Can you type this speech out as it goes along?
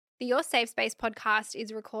The Your Safe Space podcast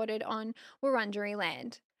is recorded on Wurundjeri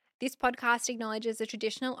land. This podcast acknowledges the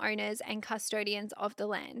traditional owners and custodians of the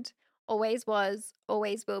land. Always was,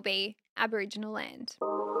 always will be Aboriginal land.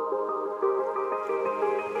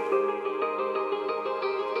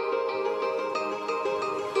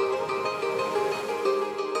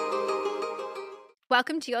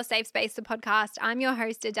 Welcome to Your Safe Space, the podcast. I'm your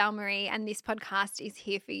host, Adele Marie, and this podcast is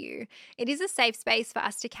here for you. It is a safe space for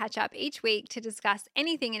us to catch up each week to discuss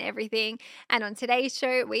anything and everything. And on today's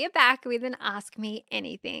show, we are back with an Ask Me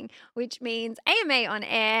Anything, which means AMA on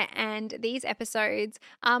air. And these episodes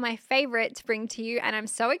are my favorite to bring to you. And I'm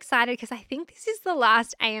so excited because I think this is the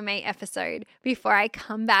last AMA episode before I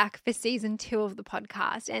come back for season 2 of the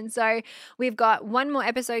podcast. And so we've got one more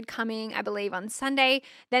episode coming, I believe, on Sunday.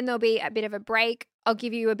 Then there'll be a bit of a break. I'll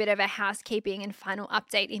give you a bit of a housekeeping and final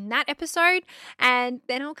update in that episode, and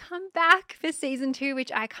then I'll come back for season 2,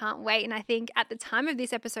 which I can't wait. And I think at the time of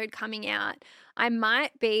this episode coming out, I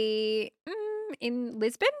might be in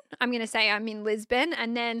Lisbon. I'm going to say I'm in Lisbon,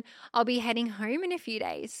 and then I'll be heading home in a few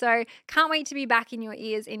days. So can't wait to be back in your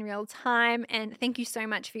ears in real time. And thank you so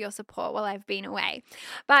much for your support while I've been away.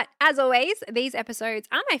 But as always, these episodes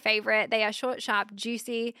are my favorite. They are short, sharp,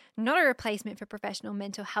 juicy, not a replacement for professional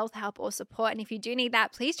mental health help or support. And if you do need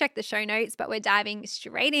that, please check the show notes. But we're diving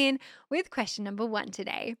straight in with question number 1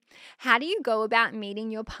 today. How do you go about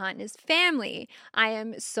meeting your partner's family? I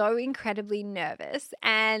am so incredibly nervous,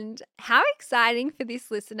 and how exciting for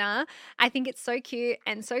this listener. I think it's so cute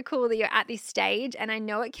and so cool that you're at this stage, and I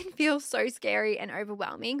know it can feel so scary and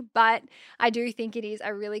overwhelming, but I do think it is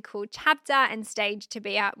a really cool chapter and stage to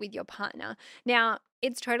be at with your partner. Now,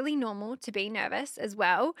 it's totally normal to be nervous as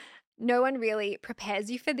well. No one really prepares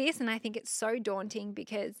you for this, and I think it's so daunting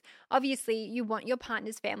because obviously you want your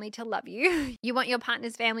partner's family to love you. You want your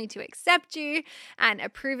partner's family to accept you and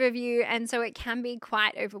approve of you, and so it can be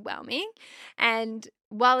quite overwhelming. And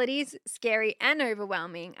while it is scary and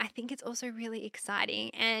overwhelming, I think it's also really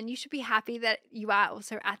exciting, and you should be happy that you are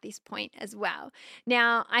also at this point as well.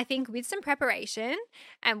 Now, I think with some preparation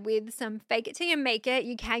and with some fake it till you make it,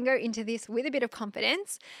 you can go into this with a bit of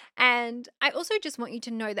confidence. And I also just want you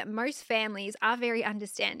to know that most families are very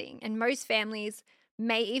understanding, and most families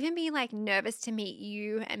may even be like nervous to meet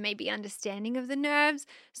you and may be understanding of the nerves.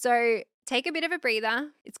 So take a bit of a breather.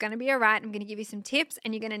 It's going to be all right. I'm going to give you some tips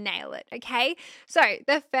and you're going to nail it, okay? So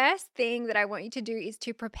the first thing that I want you to do is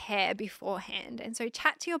to prepare beforehand. And so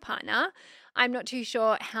chat to your partner. I'm not too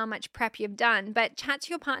sure how much prep you've done, but chat to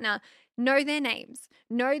your partner. Know their names,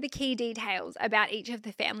 know the key details about each of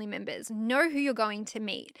the family members, know who you're going to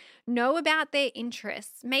meet, know about their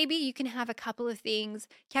interests. Maybe you can have a couple of things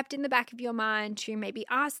kept in the back of your mind to maybe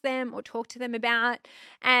ask them or talk to them about,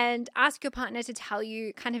 and ask your partner to tell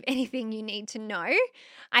you kind of anything you need to know.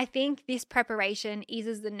 I think this preparation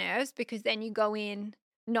eases the nerves because then you go in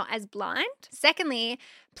not as blind. Secondly,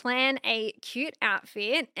 plan a cute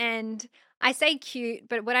outfit, and I say cute,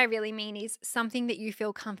 but what I really mean is something that you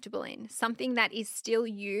feel comfortable in, something that is still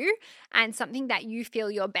you and something that you feel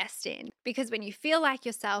your best in. Because when you feel like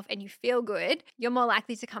yourself and you feel good, you're more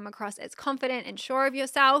likely to come across as confident and sure of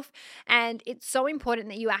yourself. And it's so important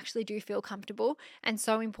that you actually do feel comfortable, and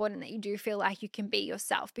so important that you do feel like you can be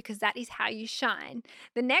yourself, because that is how you shine.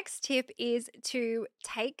 The next tip is to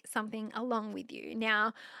take something along with you.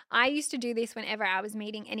 Now, I used to do this whenever I was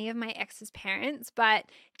meeting any of my ex's parents, but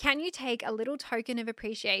can you take a little token of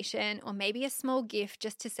appreciation or maybe a small gift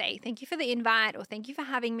just to say thank you for the invite or thank you for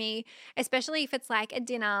having me, especially if it's like a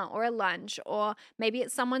dinner or a lunch or maybe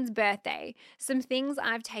it's someone's birthday. Some things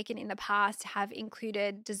I've taken in the past have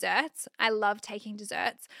included desserts. I love taking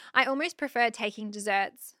desserts. I almost prefer taking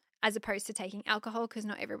desserts as opposed to taking alcohol because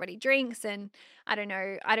not everybody drinks, and I don't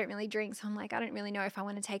know, I don't really drink, so I'm like, I don't really know if I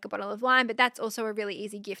want to take a bottle of wine, but that's also a really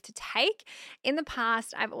easy gift to take. In the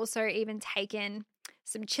past, I've also even taken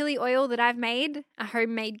some chili oil that I've made. A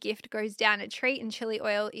homemade gift goes down a treat, and chili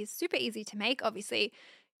oil is super easy to make. Obviously,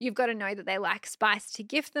 you've got to know that they like spice to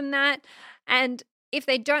gift them that. And if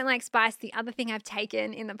they don't like spice, the other thing I've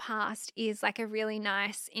taken in the past is like a really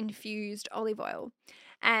nice infused olive oil.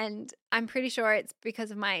 And I'm pretty sure it's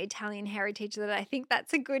because of my Italian heritage that I think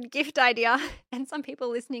that's a good gift idea. And some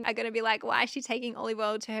people listening are going to be like, why is she taking olive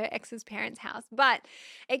oil to her ex's parents' house? But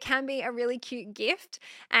it can be a really cute gift,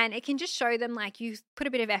 and it can just show them like you put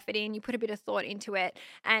a bit of effort in, you put a bit of thought into it,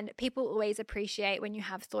 and people always appreciate when you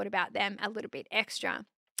have thought about them a little bit extra.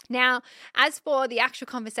 Now, as for the actual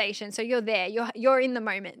conversation, so you're there, you're in the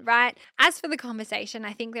moment, right? As for the conversation,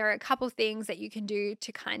 I think there are a couple things that you can do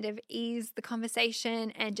to kind of ease the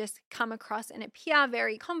conversation and just come across and appear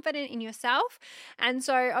very confident in yourself. And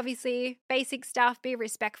so obviously, basic stuff, be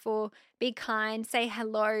respectful, be kind, say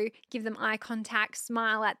hello, give them eye contact,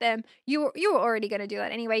 smile at them. You were already going to do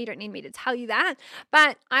that anyway. You don't need me to tell you that.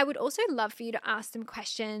 But I would also love for you to ask them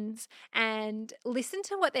questions and listen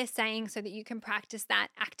to what they're saying so that you can practice that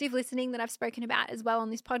active listening that I've spoken about as well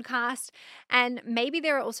on this podcast. And maybe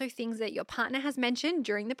there are also things that your partner has mentioned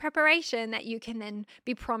during the preparation that you can then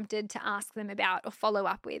be prompted to ask them about or follow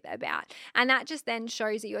up with about. And that just then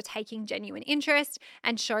shows that you're taking genuine interest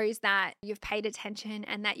and shows that you've paid attention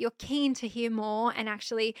and that you're keen to hear more and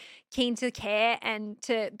actually keen to care and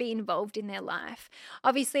to be involved in their life.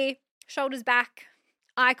 Obviously, shoulders back,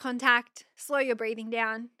 eye contact, slow your breathing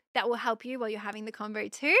down. That will help you while you're having the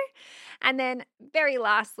convo too. And then very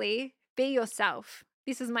lastly, be yourself.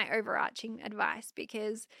 This is my overarching advice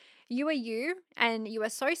because you are you and you are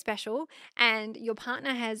so special and your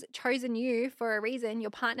partner has chosen you for a reason.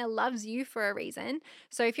 Your partner loves you for a reason.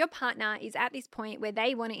 So if your partner is at this point where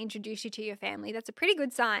they want to introduce you to your family, that's a pretty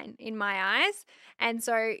good sign in my eyes. And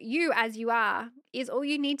so you as you are is all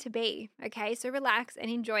you need to be. Okay, so relax and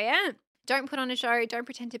enjoy it. Don't put on a show. Don't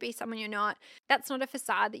pretend to be someone you're not. That's not a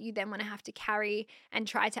facade that you then want to have to carry and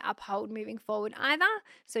try to uphold moving forward either.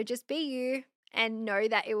 So just be you and know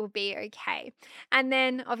that it will be okay. And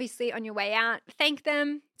then obviously on your way out, thank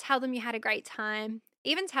them, tell them you had a great time.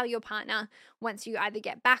 Even tell your partner once you either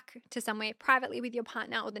get back to somewhere privately with your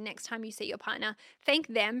partner or the next time you see your partner, thank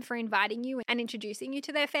them for inviting you and introducing you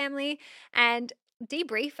to their family and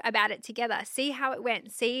debrief about it together. See how it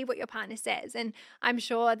went. See what your partner says. And I'm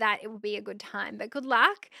sure that it will be a good time. But good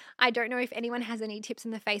luck. I don't know if anyone has any tips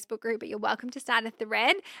in the Facebook group, but you're welcome to start a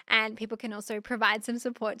thread and people can also provide some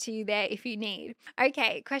support to you there if you need.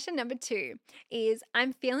 Okay, question number 2 is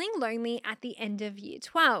I'm feeling lonely at the end of year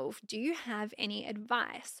 12. Do you have any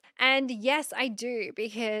advice? And yes, I do,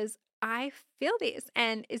 because I feel this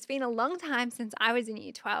and it's been a long time since I was in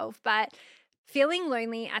year 12, but feeling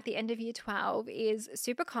lonely at the end of year 12 is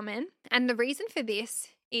super common. And the reason for this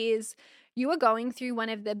is you are going through one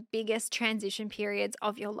of the biggest transition periods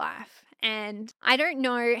of your life. And I don't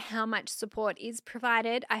know how much support is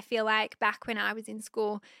provided. I feel like back when I was in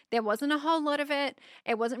school, there wasn't a whole lot of it.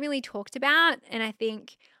 It wasn't really talked about. And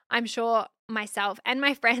I'm sure myself and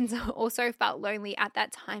my friends also felt lonely at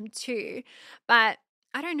that time too. But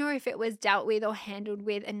I don't know if it was dealt with or handled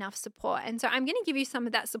with enough support. And so I'm going to give you some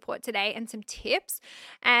of that support today and some tips.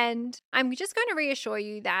 And I'm just going to reassure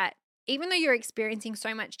you that even though you're experiencing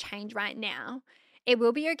so much change right now, it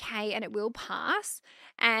will be okay and it will pass.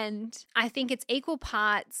 And I think it's equal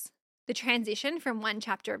parts the transition from one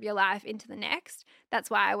chapter of your life into the next. That's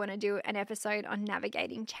why I want to do an episode on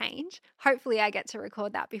navigating change. Hopefully I get to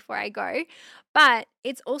record that before I go. But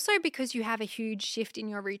it's also because you have a huge shift in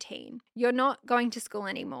your routine. You're not going to school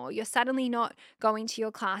anymore. You're suddenly not going to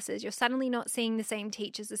your classes. You're suddenly not seeing the same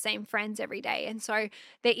teachers, the same friends every day. And so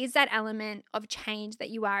there is that element of change that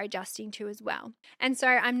you are adjusting to as well. And so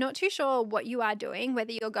I'm not too sure what you are doing,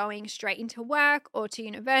 whether you're going straight into work or to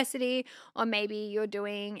university, or maybe you're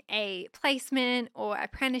doing a placement or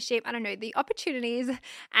apprenticeship. I don't know. The opportunities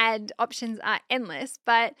and options are endless,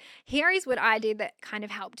 but here is what I did that kind of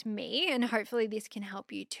helped me, and hopefully this can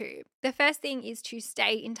help you too. The first thing is to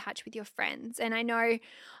stay in touch with your friends. And I know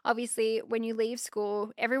obviously when you leave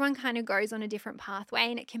school, everyone kind of goes on a different pathway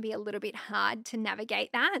and it can be a little bit hard to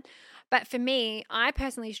navigate that. But for me, I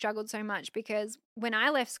personally struggled so much because when I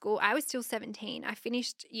left school, I was still 17. I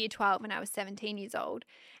finished year 12 when I was 17 years old,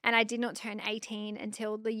 and I did not turn 18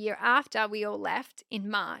 until the year after we all left in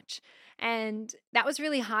March. And that was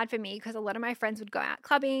really hard for me because a lot of my friends would go out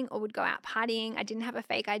clubbing or would go out partying. I didn't have a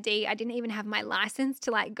fake ID. I didn't even have my license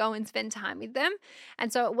to go and spend time with them.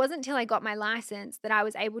 And so it wasn't until I got my license that I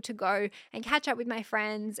was able to go and catch up with my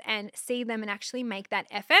friends and see them and actually make that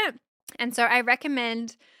effort. And so I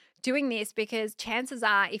recommend doing this because chances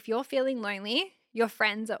are if you're feeling lonely, your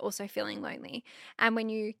friends are also feeling lonely. And when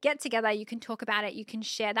you get together, you can talk about it, you can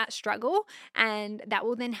share that struggle, and that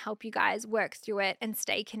will then help you guys work through it and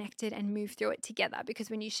stay connected and move through it together. Because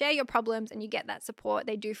when you share your problems and you get that support,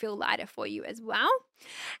 they do feel lighter for you as well.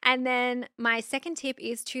 And then my second tip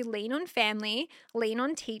is to lean on family, lean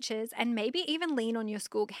on teachers, and maybe even lean on your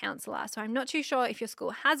school counselor. So I'm not too sure if your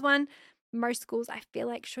school has one. Most schools I feel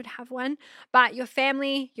like should have one, but your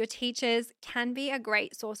family, your teachers can be a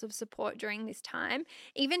great source of support during this time.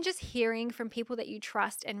 Even just hearing from people that you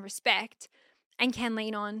trust and respect and can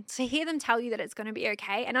lean on, to hear them tell you that it's going to be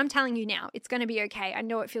okay. And I'm telling you now, it's going to be okay. I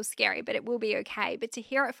know it feels scary, but it will be okay. But to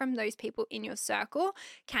hear it from those people in your circle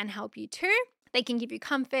can help you too. They can give you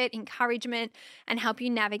comfort, encouragement, and help you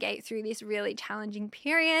navigate through this really challenging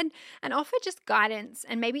period and offer just guidance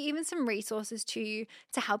and maybe even some resources to you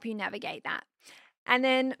to help you navigate that. And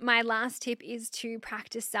then my last tip is to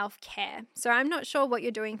practice self-care. So I'm not sure what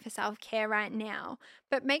you're doing for self-care right now,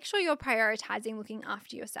 but make sure you're prioritizing looking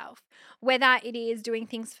after yourself, whether it is doing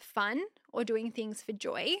things for fun or doing things for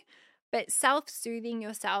joy, but self-soothing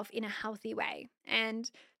yourself in a healthy way.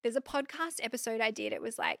 And there's a podcast episode I did. It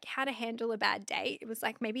was like how to handle a bad day. It was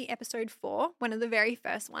like maybe episode 4, one of the very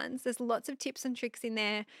first ones. There's lots of tips and tricks in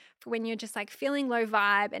there for when you're just like feeling low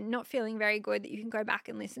vibe and not feeling very good that you can go back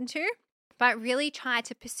and listen to. But really try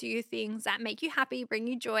to pursue things that make you happy, bring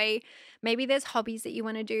you joy. Maybe there's hobbies that you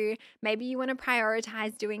want to do. Maybe you want to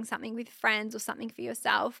prioritize doing something with friends or something for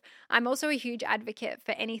yourself. I'm also a huge advocate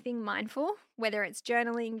for anything mindful, whether it's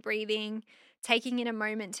journaling, breathing, taking in a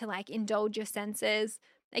moment to like indulge your senses.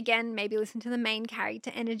 Again, maybe listen to the main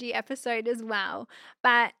character energy episode as well.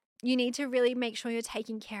 But you need to really make sure you're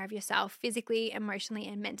taking care of yourself physically, emotionally,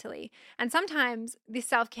 and mentally. And sometimes this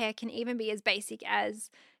self-care can even be as basic as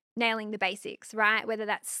nailing the basics, right? Whether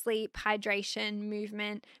that's sleep, hydration,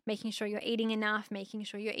 movement, making sure you're eating enough, making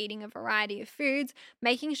sure you're eating a variety of foods,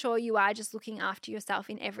 making sure you are just looking after yourself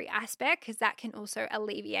in every aspect, because that can also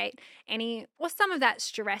alleviate any or some of that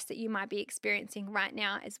stress that you might be experiencing right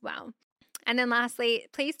now as well. And then lastly,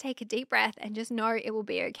 please take a deep breath and just know it will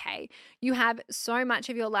be okay. You have so much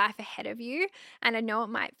of your life ahead of you, and I know it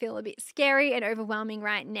might feel a bit scary and overwhelming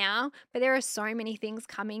right now, but there are so many things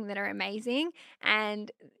coming that are amazing, and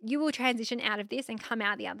you will transition out of this and come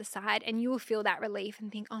out the other side, and you will feel that relief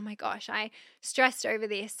and think, oh my gosh, I stressed over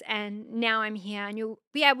this and now I'm here. And you'll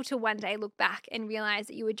be able to one day look back and realize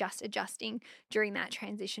that you were just adjusting during that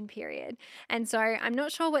transition period. And so I'm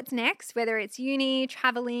not sure what's next, whether it's uni,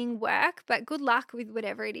 traveling, work, but good luck with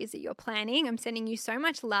whatever it is that you're planning. I'm sending you so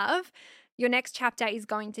much love. Your next chapter is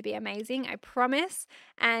going to be amazing, I promise.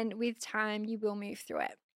 And with time, you will move through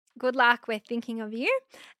it. Good luck. We're thinking of you.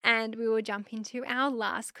 And we will jump into our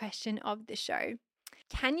last question of the show.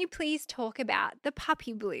 Can you please talk about the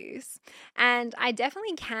puppy blues? And I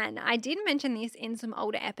definitely can. I did mention this in some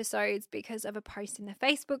older episodes because of a post in the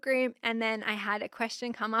Facebook group. And then I had a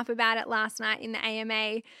question come up about it last night in the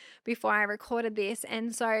AMA before I recorded this.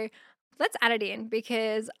 And so let's add it in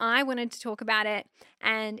because I wanted to talk about it.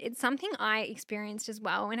 And it's something I experienced as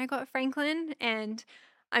well when I got Franklin. And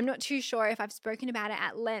I'm not too sure if I've spoken about it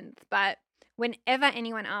at length, but whenever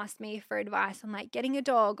anyone asks me for advice on like getting a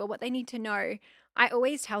dog or what they need to know, I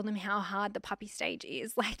always tell them how hard the puppy stage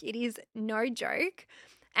is. Like it is no joke.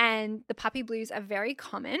 And the puppy blues are very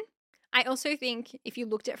common. I also think if you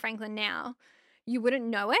looked at Franklin now, you wouldn't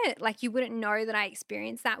know it. Like you wouldn't know that I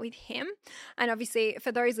experienced that with him. And obviously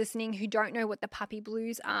for those listening who don't know what the puppy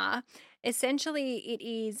blues are, essentially it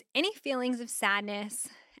is any feelings of sadness,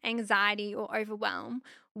 anxiety, or overwhelm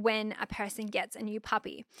when a person gets a new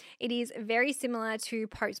puppy. It is very similar to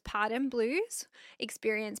postpartum blues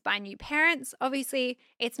experienced by new parents. Obviously,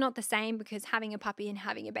 it's not the same because having a puppy and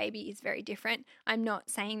having a baby is very different. I'm not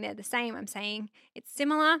saying they're the same. I'm saying it's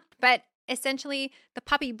similar, but essentially, the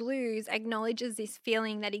puppy blues acknowledges this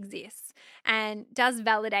feeling that exists and does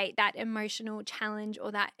validate that emotional challenge or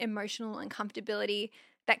that emotional uncomfortability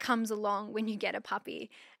that comes along when you get a puppy.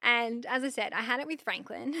 And as I said, I had it with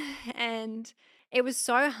Franklin and it was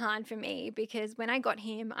so hard for me because when I got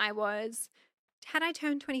him, had I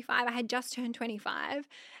turned 25? I had just turned 25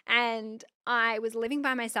 and I was living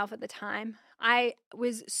by myself at the time. I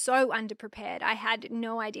was so underprepared. I had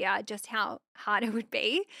no idea just how hard it would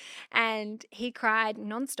be. And he cried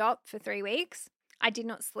nonstop for 3 weeks. I did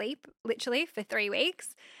not sleep literally for 3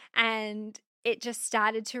 weeks. And it just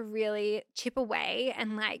started to really chip away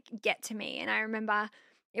and like get to me. And I remember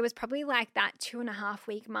it was probably like that 2.5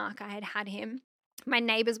 week mark I had him. My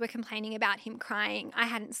neighbors were complaining about him crying. I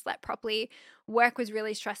hadn't slept properly. Work was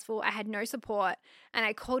really stressful. I had no support. And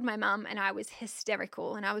I called my mum and I was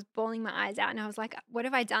hysterical and I was bawling my eyes out. And I was like, what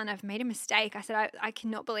have I done? I've made a mistake. I said, I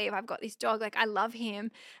cannot believe I've got this dog. Like I love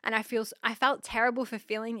him. And I felt terrible for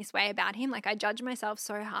feeling this way about him. Like I judged myself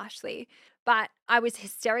so harshly. But I was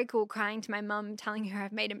hysterical crying to my mum, telling her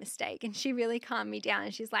I've made a mistake. And she really calmed me down.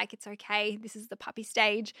 And she's like, it's okay. This is the puppy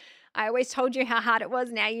stage. I always told you how hard it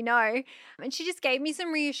was. Now you know. And she just gave me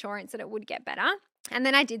some reassurance that it would get better. And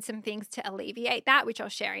then I did some things to alleviate that, which I'll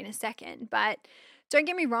share in a second. But don't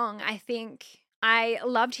get me wrong. I think I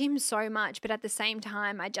loved him so much, but at the same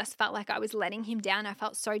time, I just felt like I was letting him down. I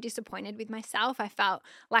felt so disappointed with myself. I felt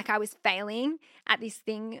like I was failing at this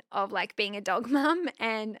thing of like being a dog mum,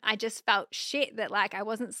 and I just felt shit that like I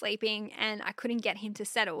wasn't sleeping and I couldn't get him to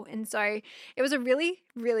settle. And so it was a really,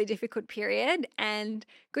 really difficult period. And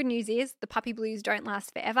good news is the puppy blues don't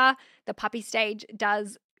last forever. The puppy stage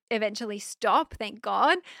does eventually stop, thank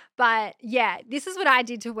God. But yeah, this is what I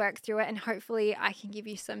did to work through it, and hopefully I can give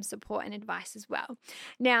you some support and advice as well.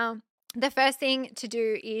 Now, the first thing to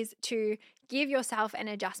do is to give yourself an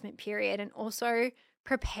adjustment period and also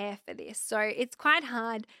prepare for this. So it's quite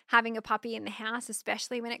hard having a puppy in the house,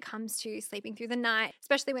 especially when it comes to sleeping through the night,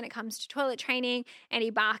 especially when it comes to toilet training, any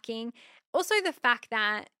barking. Also, the fact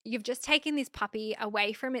that you've just taken this puppy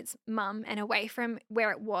away from its mum and away from where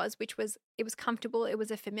it was, it was comfortable, it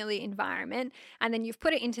was a familiar environment, and then you've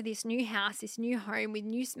put it into this new house, this new home with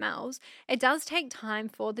new smells. It does take time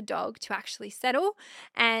for the dog to actually settle,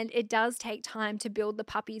 and it does take time to build the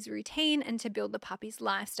puppy's routine and to build the puppy's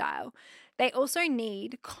lifestyle. They also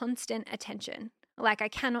need constant attention. Like, I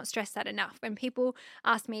cannot stress that enough. When people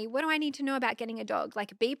ask me, what do I need to know about getting a dog?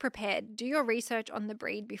 Like, be prepared. Do your research on the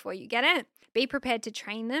breed before you get it. Be prepared to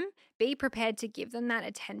train them. Be prepared to give them that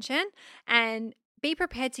attention, and be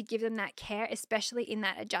prepared to give them that care, especially in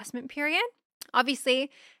that adjustment period.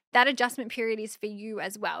 Obviously, that adjustment period is for you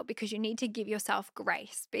as well, because you need to give yourself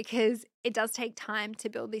grace, because it does take time to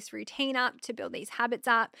build this routine up, to build these habits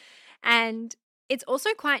up. And it's also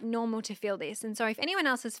quite normal to feel this. And so if anyone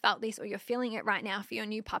else has felt this, or you're feeling it right now for your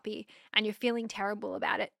new puppy and you're feeling terrible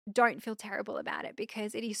about it, don't feel terrible about it,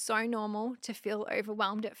 because it is so normal to feel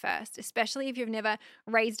overwhelmed at first, especially if you've never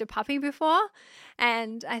raised a puppy before.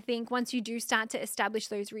 And I think once you do start to establish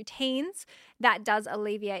those routines, that does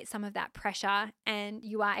alleviate some of that pressure and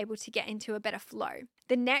you are able to get into a better flow.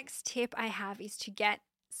 The next tip I have is to get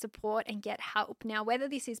support and get help. Now, whether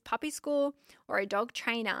this is puppy school or a dog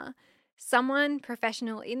trainer, someone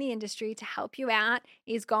professional in the industry to help you out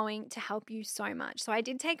is going to help you so much. So I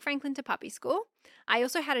did take Franklin to puppy school. I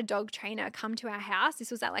also had a dog trainer come to our house.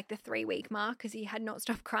 This was at like the 3-week mark because he had not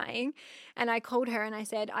stopped crying. And I called her and I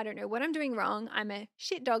said, I don't know what I'm doing wrong. I'm a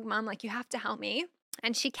shit dog mum. Like, you have to help me.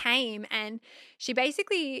 And she came and she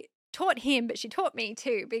basically taught him, but she taught me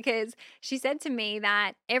too, because she said to me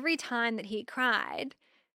that every time that he cried,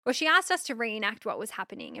 well, she asked us to reenact what was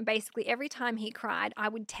happening. And basically every time he cried, I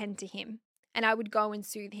would tend to him and I would go and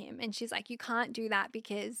soothe him. And she's like, you can't do that,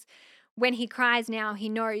 because when he cries now, he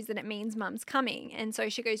knows that it means mum's coming. And so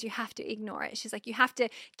she goes, you have to ignore it. She's like, you have to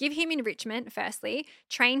give him enrichment firstly,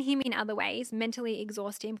 train him in other ways, mentally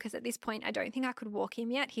exhaust him, because at this point, I don't think I could walk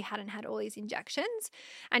him yet. He hadn't had all his injections.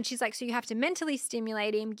 And she's like, so you have to mentally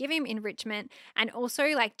stimulate him, give him enrichment, and also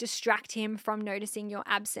like distract him from noticing your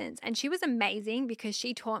absence. And she was amazing, because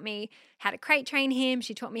she taught me how to crate train him.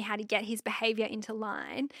 She taught me how to get his behavior into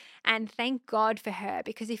line. And thank God for her,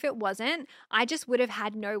 because if it wasn't, I just would have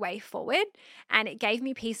had no way forward. And it gave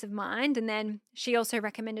me peace of mind. And then she also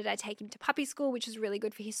recommended I take him to puppy school, which was really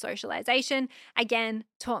good for his socialization. Again,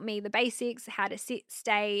 taught me the basics, how to sit,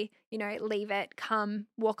 stay, leave it, come,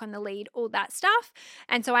 walk on the lead, all that stuff.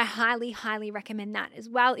 And so I highly, highly recommend that as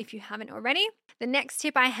well if you haven't already. The next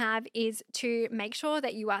tip I have is to make sure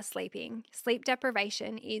that you are sleeping. Sleep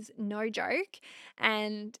deprivation is no joke,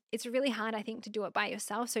 and it's really hard, I think, to do it by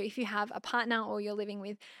yourself. So if you have a partner, or you're living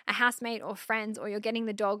with a housemate or friends, or you're getting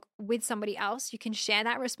the dog with somebody else, you can share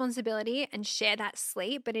that responsibility and share that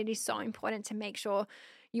sleep. But it is so important to make sure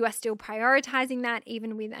you are still prioritizing that,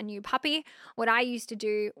 even with a new puppy. What I used to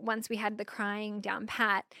do once we had the crying down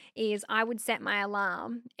pat is I would set my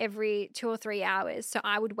alarm every 2 or 3 hours. So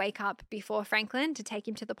I would wake up before Franklin to take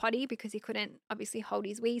him to the potty, because he couldn't obviously hold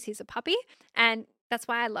his wheeze. He's a puppy. And that's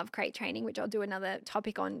why I love crate training, which I'll do another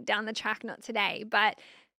topic on down the track, not today. But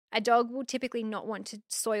a dog will typically not want to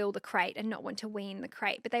soil the crate and not want to wee in the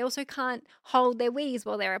crate, but they also can't hold their wheeze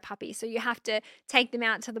while they're a puppy. So you have to take them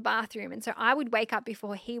out to the bathroom. And so I would wake up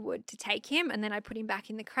before he would to take him, and then I'd put him back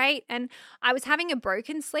in the crate. And I was having a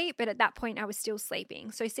broken sleep, but at that point I was still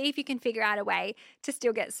sleeping. So see if you can figure out a way to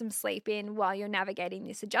still get some sleep in while you're navigating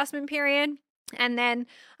this adjustment period. And then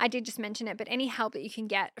I did just mention it, but any help that you can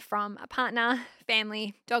get from a partner,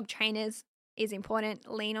 family, dog trainers is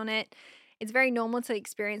important. Lean on it. It's very normal to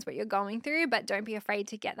experience what you're going through, but don't be afraid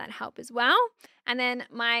to get that help as well. And then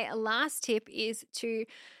my last tip is to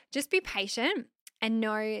just be patient. and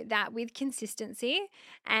know that with consistency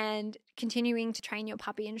and continuing to train your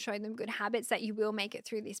puppy and show them good habits, that you will make it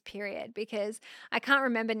through this period. Because I can't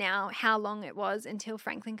remember now how long it was until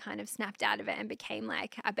Franklin kind of snapped out of it and became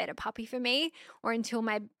like a better puppy for me, or until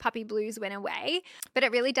my puppy blues went away. But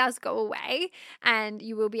it really does go away, and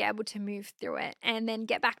you will be able to move through it and then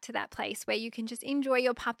get back to that place where you can just enjoy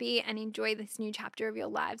your puppy and enjoy this new chapter of your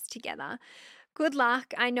lives together. Good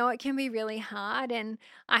luck. I know it can be really hard, and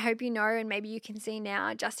I hope you know, and maybe you can see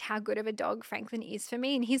now just how good of a dog Franklin is for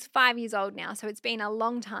me. And he's 5 years old now, so it's been a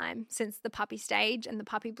long time since the puppy stage and the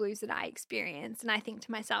puppy blues that I experienced. And I think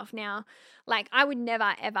to myself now, like, I was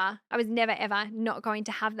never ever not going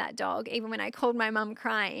to have that dog. Even when I called my mum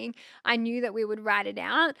crying, I knew that we would ride it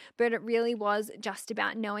out, but it really was just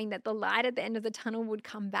about knowing that the light at the end of the tunnel would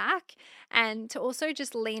come back, and to also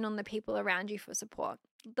just lean on the people around you for support.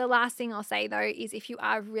 The last thing I'll say, though, is if you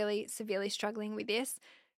are really severely struggling with this,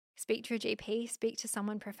 speak to a GP, speak to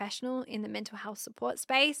someone professional in the mental health support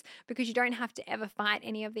space, because you don't have to ever fight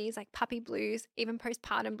any of these like puppy blues, even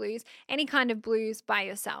postpartum blues, any kind of blues by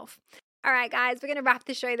yourself. All right, guys, we're going to wrap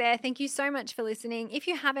the show there. Thank you so much for listening. If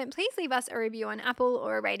you haven't, please leave us a review on Apple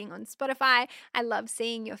or a rating on Spotify. I love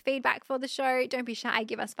seeing your feedback for the show. Don't be shy.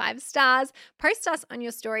 Give us 5 stars. Post us on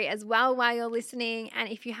your story as well while you're listening. And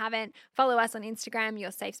if you haven't, follow us on Instagram,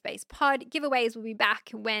 Your Safe Space Pod. Giveaways will be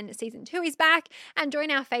back when season 2 is back. And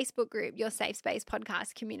join our Facebook group, Your Safe Space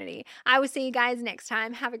Podcast Community. I will see you guys next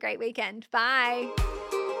time. Have a great weekend. Bye.